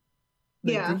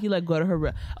 Like, Yeah. Did he like go to her?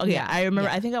 Okay, Yeah, I remember.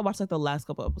 yeah. I think I watched like the last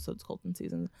couple episodes, Colton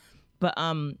seasons. But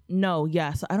no,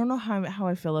 yeah. So I don't know how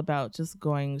I feel about just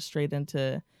going straight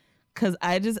into, because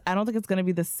I don't think it's gonna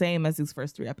be the same as these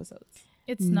first 3 episodes.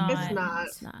 It's not. It's not.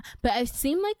 It's not. But I've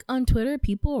seen like on Twitter,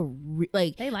 people are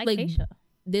like They like Tayshia.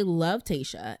 they love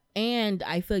Tayshia, and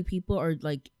I feel like people are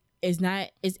like,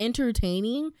 it's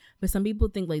entertaining, but some people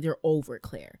think like they're over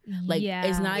Claire. Like Yeah.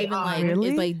 it's not They even are. like Really?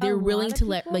 it's like they're A willing lot of to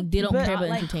let people like they don't But- care about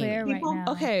Not like Claire entertainment. right People-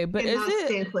 now. Okay, but is Cannot it?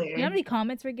 stand Claire. You know how many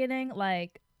comments we're getting?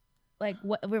 Like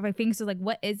what my things is like,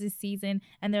 what is this season?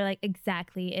 And they're like,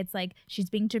 exactly. It's like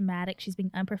she's being dramatic, she's being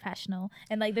unprofessional,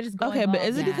 and like they're just going. Okay, but off.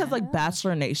 is it because Yeah. like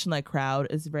Bachelor Nation like crowd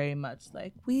is very much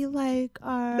like we like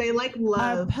our They like our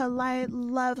love. polite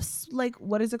love, like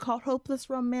what is it called, hopeless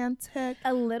romantic?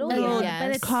 a little Little bit, yes.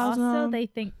 but it's Cosmo. also they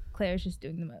think Claire's just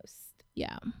doing the most.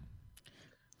 Yeah,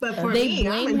 But for they me,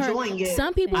 I'm blame her. enjoying it.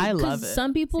 Some people, I 'cause love it.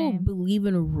 Some people Same. believe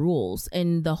in rules,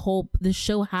 and the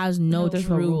show has no There's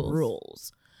no true rules.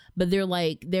 rules. But they're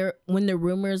like, when the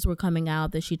rumors were coming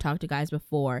out that she talked to guys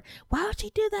before, why would she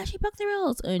do that? She broke the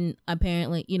rules, and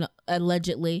apparently,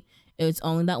 allegedly, it was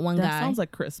only that one That guy. sounds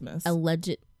like Christmas.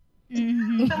 Alleged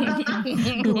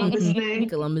Columbus Day.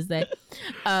 Columbus Day.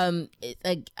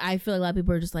 Like I feel like a lot of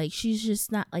people are just like, she's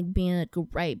just not like being like a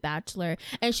right bachelor,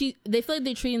 and they feel like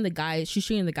she's treating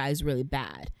the guys really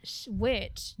bad.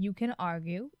 Which you can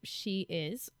argue she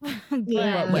is,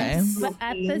 Yeah. but, way? but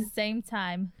at the same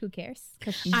time, who cares?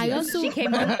 Because I also- she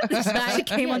came on she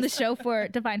came on the show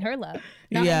to find her love,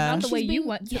 not, Yeah. not the She's way you being-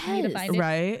 want me to yes. find it.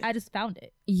 Right? I just found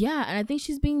it. Yeah, and I think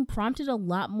she's being prompted a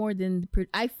lot more than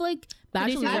I feel like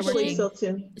Producers Bachelor are Actually, working. so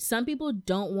too. some people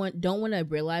don't want to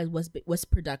realize what's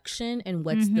production and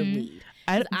what's the Mhm. lead.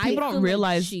 I, I people feel don't like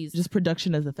realize she's- just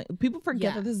production is a thing. People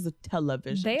forget Yeah. that this is a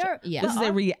television. They show. are. Yeah. This is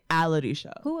a reality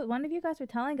show. Who one of you guys were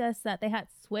telling us that they had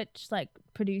switched like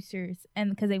producers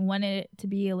and because they wanted it to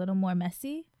be a little more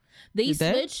messy. They Did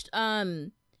they? switched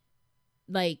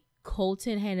like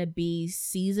Colton Hannah B's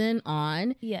season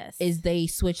on Yes, is they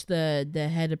switched the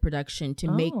head of production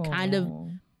to make kind of Oh.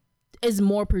 is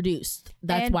more produced.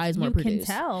 That's And why it's more you produced.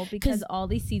 can tell because 'Cause- all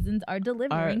these seasons are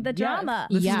delivering Are- the yes. drama.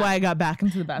 This Yeah. is why I got back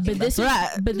into the Bachelor.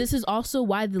 But this is also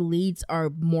why the leads are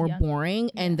more Young.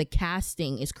 boring and the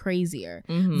casting is crazier.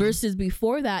 Mhm. Versus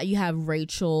before that, you have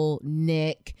Rachel,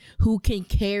 Nick, who can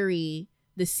carry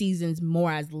the seasons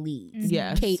more as leads.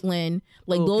 Yes. Caitlyn,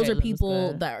 like Ooh, those are Caitlyn was people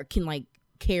good. that can like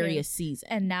carry Yeah. a season.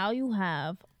 And now you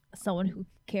have someone who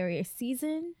carry a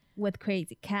season with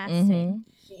crazy casting.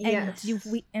 Yes.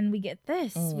 And we get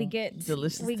this. We Mm. get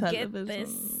Delicious we television. get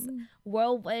this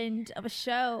whirlwind of a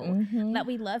show Mhm. that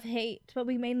we love hate, but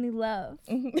we mainly love.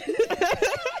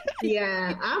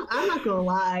 Yeah, I'm not gonna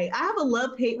lie. I have a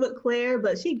love hate with Claire,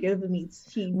 but she giving me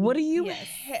tea. What do you? Yes.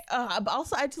 But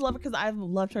also, I just love her because I've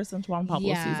loved her since Juan Pablo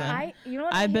Yeah. season. You know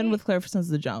what I've I been hate? with Claire since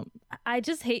the jump. I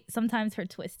just hate sometimes her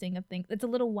twisting of things. It's a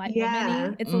little white Yeah.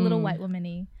 womany. It's a little Mm. white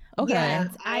womany. Okay. Yeah,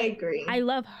 But I agree. I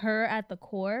love her at the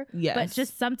core. Yes. But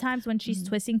just sometimes when she's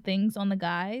twisting things on the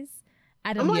guys,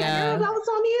 I I'm don't like, Yeah. girl, that was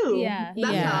on you. Yeah.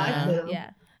 That's Yeah. how I feel.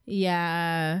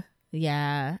 Yeah.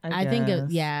 Yeah. I I think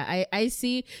guess. I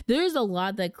see there's a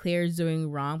lot that Claire's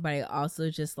doing wrong, but I also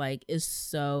just like is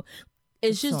so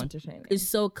it's so just entertaining. it's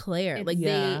so Claire. Like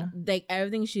Yeah. they like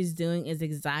everything she's doing is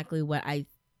exactly what I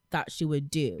thought she would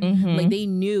do. Mhm. Like they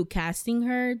knew casting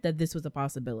her that this was a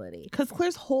possibility. Because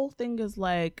Claire's whole thing is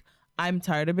like, I'm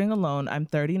tired of being alone. I'm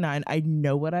 39. I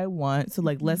know what I want. So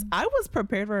like, I was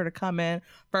prepared for her to come in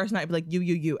first night, be like,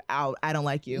 you out. I don't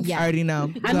like you. Yeah. I already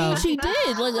know. I mean, she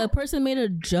did. Like, a person made a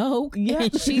joke,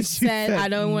 and she said, "I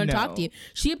don't want to talk to you."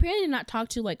 She apparently did not talk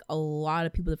to like a lot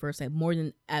of people the first time, more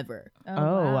than ever. Oh,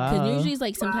 wow. Because usually it's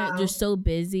like sometimes they're so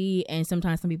busy, and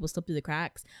sometimes some people slip through the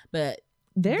cracks. But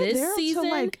They're this there season,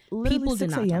 till like literally people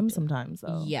did 6 not a.m. talk to. sometimes.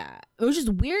 Though. Yeah, it was just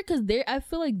weird because I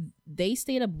feel like they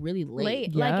stayed up really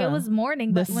late. Like Yeah. it was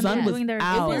morning, The but when sun they're was doing their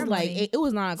out. It was like ceremony. it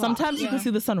was 9 o'clock. Sometimes you can Yeah. see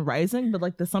the sun rising, but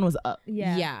like the sun was up.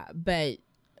 yeah. But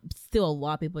still, a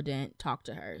lot of people didn't talk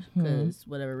to her because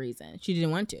whatever reason she didn't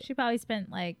want to. She probably spent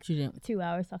like She didn't. 2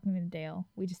 hours talking to Dale.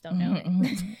 We just don't know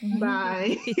it.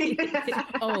 Bye.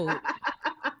 Oh,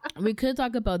 we could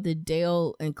talk about the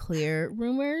Dale and Claire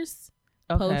rumors.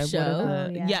 Okay, Post-show. what is Oh,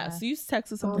 it? yeah. Yeah, so you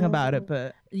texted something about it,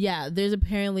 but Yeah, there's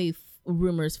apparently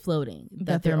rumors floating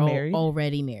that they're they're married?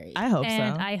 already married. I hope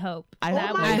And so. I hope. I that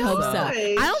hope would- I hope so. gosh.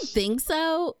 I don't think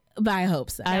so, but I hope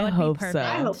so. That would I be hope perfect. so.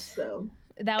 I hope so.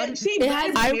 That would And she It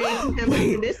has- better marry him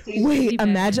after this season. Wait, Be better.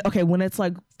 imagine. Okay, when it's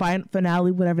like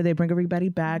finale, whatever, they bring everybody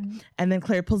back, and then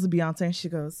Claire pulls a Beyonce and she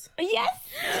goes, Yes.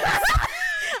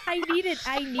 I need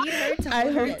her to "I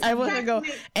hold heard, it. I want to go."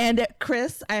 And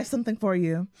Chris, I have something for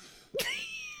you.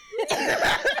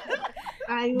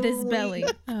 This belly.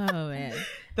 Oh man.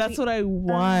 That's what I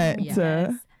want.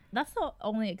 Yes. That's the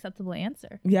only acceptable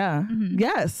answer. Yeah.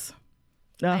 Yes.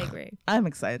 I Ugh, agree. I'm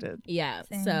excited. Yeah.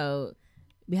 Same. So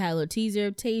we had a little teaser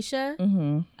of Tayshia.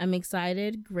 Mm-hmm. I'm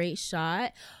excited. Great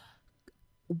shot.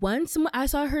 I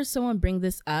saw someone bring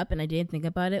this up and I didn't think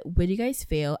about it. What do you guys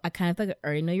feel? I kind of like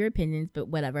already know your opinions, but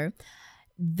whatever.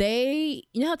 You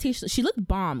know how Tayshia, she looked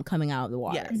bomb coming out of the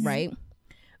water, Yes. right?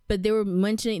 But they were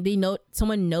mentioning,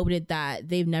 someone noted that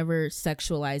they've never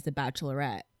sexualized the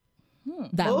Bachelorette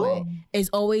that Oh. way. It's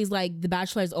always like the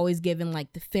Bachelor is always given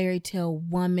like the fairy tale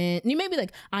woman. You may be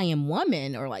like, I am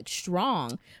woman or like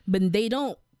strong, but they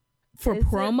don't. For Is it-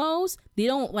 promos, they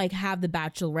don't like have the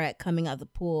Bachelorette coming out of the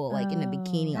pool like in a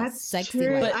bikini, all That's sexy.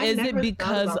 true. Like, But I is never it thought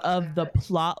because about of the that.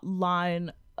 plot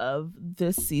line of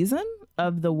this season?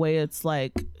 Of the way it's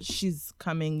like she's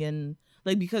coming in,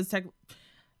 like, because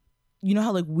you know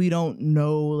how like we don't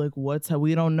know like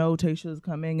we don't know Tayshia's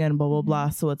coming in, blah blah blah.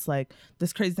 So it's like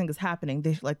this crazy thing is happening.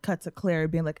 They like cut to Claire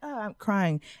being like, "Oh, I'm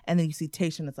crying," and then you see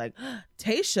Tayshia, and it's like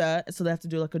Tayshia. So they have to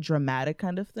do like a dramatic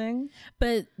kind of thing.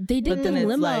 but they did But the then it's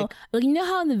limo. like- Like you know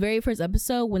how in the very first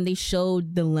episode when they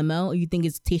showed the limo, you think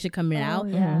it's Tayshia coming out.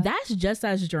 yeah. That's just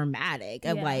as dramatic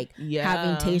of Yeah. like Yeah.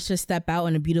 having Tayshia step out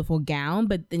in a beautiful gown,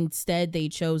 but instead they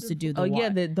chose to do the Oh yeah,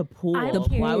 water. the pool. I Why don't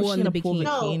care. was she in a The pool bikini.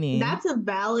 No, bikini? that's a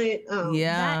valid.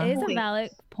 Yeah. That is a point.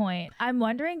 valid point. I'm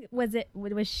wondering, was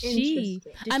she? Interesting.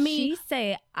 Did I mean- she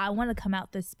say, "I want to come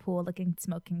out this pool looking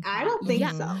smoking"? I hot"? don't think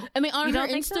Yeah. so. I mean, on You her don't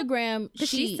think so? Instagram, 'Cause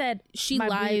she said, she "My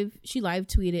live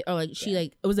tweeted or like she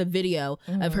like it was a video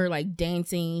of her like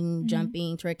dancing,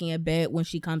 jumping, twerking a bit when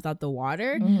she comes out the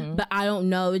water. Mhm. But I don't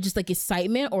know, it's just like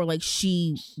excitement or like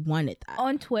she wanted that.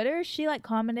 On Twitter, she like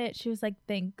commented. She was like,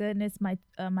 "Thank goodness my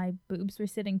boobs were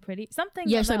sitting pretty." Something.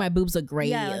 Yeah, she's like about- my boobs look great.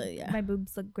 Yeah, Yeah, like, yeah. my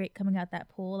boobs look great coming out that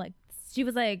pool. Like she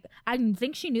was like, I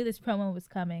think she knew this promo was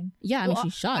coming. Yeah, I mean Well, she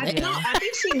shot I, it. no, I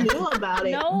think she knew about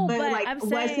it. No, but like, I'm was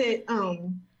saying- it?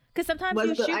 Because sometimes Was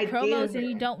you the shoot idea promos and you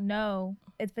there? don't know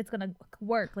if it's gonna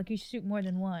work. Like you shoot more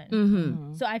than one.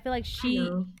 Mm-hmm. So I feel like she.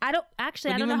 know. I don't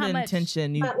actually. But I don't know even how the much.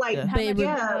 intention, you But like, How But much,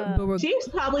 yeah, but we're she's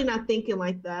probably not thinking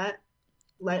like that.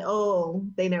 Like, oh,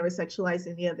 they never sexualized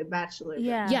any other Bachelor.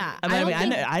 Yeah. yeah. I mean,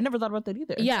 don't think- I never thought about that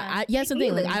either. yeah, yeah,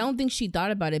 something like Either. I don't think she thought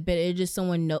about it, but it just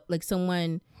someone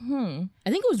someone Hmm.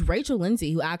 I think it was Rachel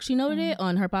Lindsay who actually noted it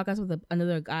on her podcast with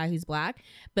another guy who's black.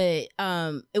 But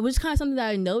it was kind of something that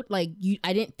I note I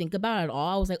didn't think about at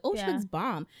all. I was like, oh, Yeah. she looks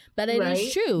bomb, but it is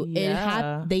Right? true.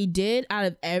 Yeah. They did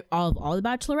out of all the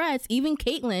Bachelorettes, even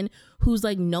Caitlyn, who's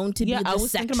like known to Yeah, be I the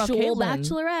was thinking about sexual Caitlyn.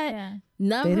 Bachelorette. Yeah.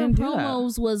 None They of her didn't do that.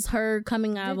 promos was her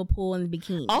coming out of a pool in the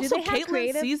bikini. Also, they have Caitlin's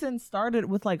creative- season started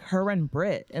with like her and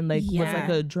Britt, and like was Yeah. like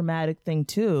a dramatic thing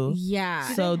too. Yeah.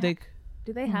 So they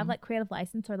Do they Mm-hmm. have like creative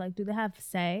license or like do they have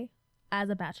say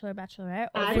as a bachelor or bachelorette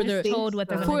or I they're just just told think what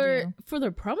they're so. gonna do? for the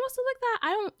promos stuff like that,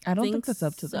 I don't think that's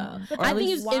up to so. them. But Or I at think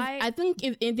least- I think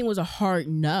if anything was a hard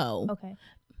no. Okay.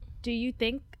 Do you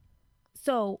think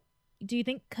so? Do you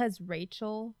think because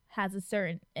Rachel has a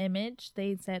certain image,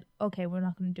 they said, okay, we're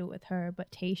not going to do it with her,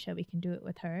 but Tayshia, we can do it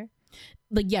with her?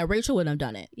 Like yeah, Rachel wouldn't have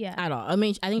done it Yeah. at all. I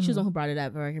mean, I think she was the Mm-hmm. one who brought it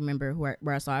up. If I can remember where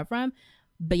I saw it from.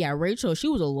 But yeah, Rachel, she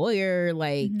was a lawyer.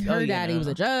 Like Mhm. her Oh, yeah. daddy was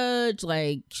a judge.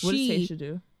 Like what does she. Tayshia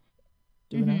do?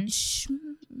 Do we know? Mhm. Shh.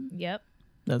 Yep.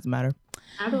 Doesn't matter.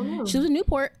 I don't know. She was in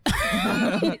Newport.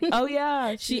 Oh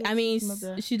yeah, She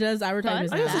does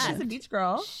advertisements. Oh, in yeah, so that. she's a beach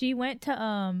girl. She went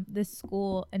to this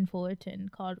school in Fullerton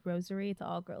called Rosary. It's an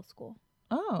all-girls school.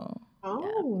 Oh,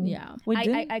 Oh. Yeah.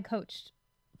 wait, I coached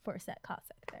for Set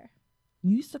Cossack there.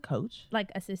 you used to coach?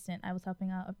 Like assistant. I was helping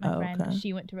out my Oh, friend. okay.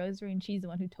 She went to Rosary, and she's the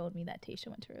one who told me that Tasha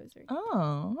went to Rosary.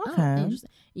 Oh, Oh, okay. interesting.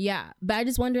 Yeah, but I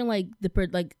just wondering like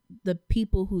the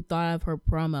people who thought of her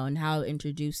promo and how to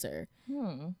introduce her,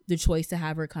 the choice to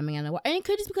have her coming on the and it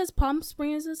could just because Palm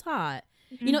Springs is hot.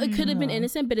 You know, it could have been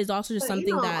innocent, but it's also just But,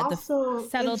 something that the also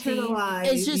subtlety- internalized.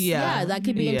 it's just that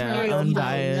could be Yeah, internal. You don't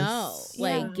unbiased. know.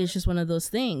 Like Yeah. it's just one of those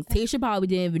things. Tasha probably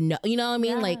didn't even know. You know what I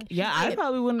mean? Yeah. Like Yeah, I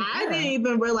probably wouldn't. I yeah. didn't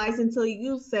even realize until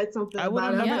you said something I would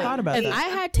about have it. never thought about if that. I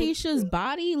had Tasha's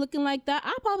body looking like that,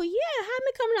 I'd probably have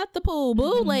me coming out the pool,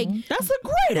 boo. Like That's a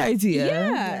great idea.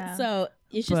 yeah. So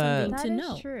it's just But- something That to is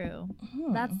know. true.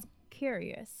 Hmm. That's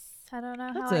curious. I don't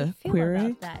know That's how I a feel query.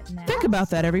 about that now. Think about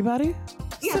that, everybody.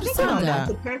 Yeah, Sit think on about that.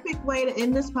 That's the perfect way to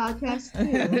end this podcast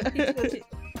too.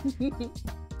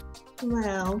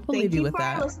 Well, We'll leave thank you you with for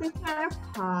that. listening to our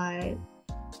pod.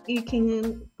 You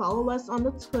can follow us on the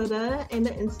Twitter and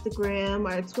the Instagram.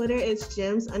 Our Twitter is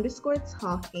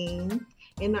gems_talking.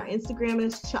 And our Instagram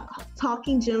is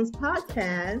Talking Gems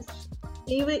Podcast.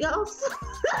 And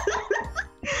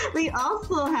we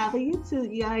also have a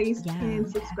YouTube you guys can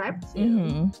subscribe to.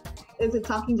 Mhm. Is it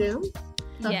Talking Gems?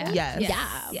 Yeah. Yes.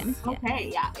 Yes.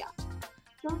 Okay, yeah.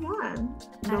 So yeah,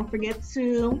 don't forget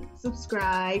to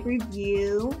subscribe,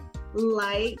 review,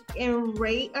 like, and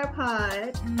rate our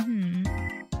pod. Mm-hmm.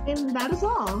 And that is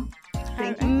all.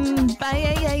 Thank you.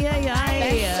 Bye.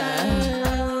 Bye.